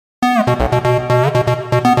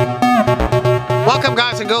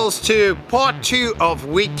and girls, to part 2 of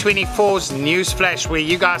week 24's news flash, where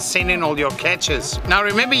you guys send in all your catches. Now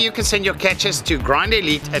remember, you can send your catches to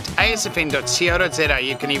grindelite@asfn.co.za.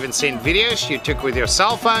 You can even send videos you took with your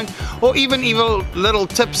cell phone, or even little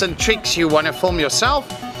tips and tricks you want to film yourself,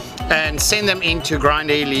 and send them in to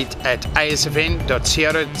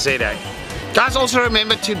grindelite@asfn.co.za. Guys, also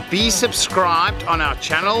remember to be subscribed on our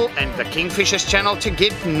channel and the Kingfisher's channel to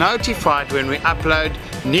get notified when we upload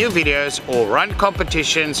new videos or run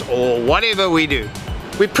competitions or whatever we do.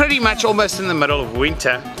 We're pretty much almost in the middle of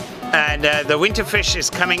winter, and the winter fish is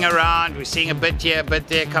coming around. We're seeing a bit here, a bit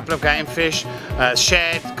there, a couple of game fish,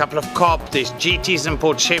 shad, a couple of carp. There's GTs in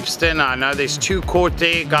Port Shepstone. I know there's 2 caught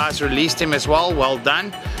there. Guys released them as well. Well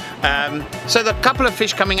done. So the couple of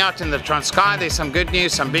fish coming out in the Transkei, there's some good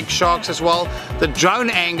news, some big sharks as well. The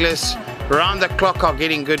drone anglers around the clock are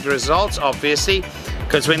getting good results, obviously,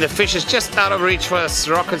 because when the fish is just out of reach for us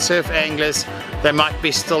rocket surf anglers, they might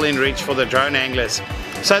be still in reach for the drone anglers.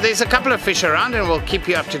 So there's a couple of fish around, and we'll keep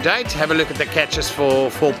you up to date. Have a look at the catches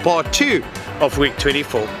for part 2 of week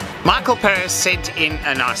 24. Michael Paris sent in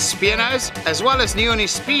a nice spear nose, as well as new on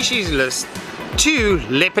his species list, 2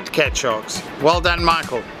 leopard cat sharks. Well done,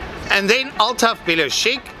 Michael. And then Altaf Below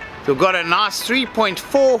Chic, who got a nice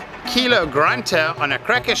 3.4 kilo grunter on a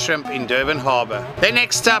cracker shrimp in Durban Harbour. Then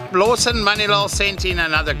next up, Lawson Manilal sent in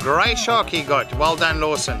another grey shark he got. Well done,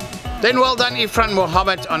 Lawson. Then well done, Ifran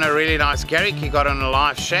Mohammed, on a really nice garrick he got on a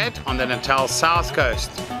live shad on the Natal South Coast.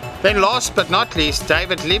 Then last but not least,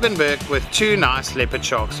 David Liebenberg with 2 nice leopard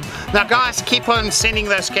sharks. Now guys, keep on sending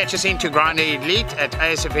those catches in to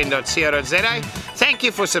grindelite@asfn.co.za. Thank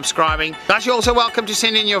you for subscribing. Guys, you're also welcome to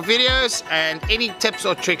send in your videos and any tips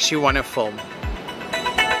or tricks you want to film.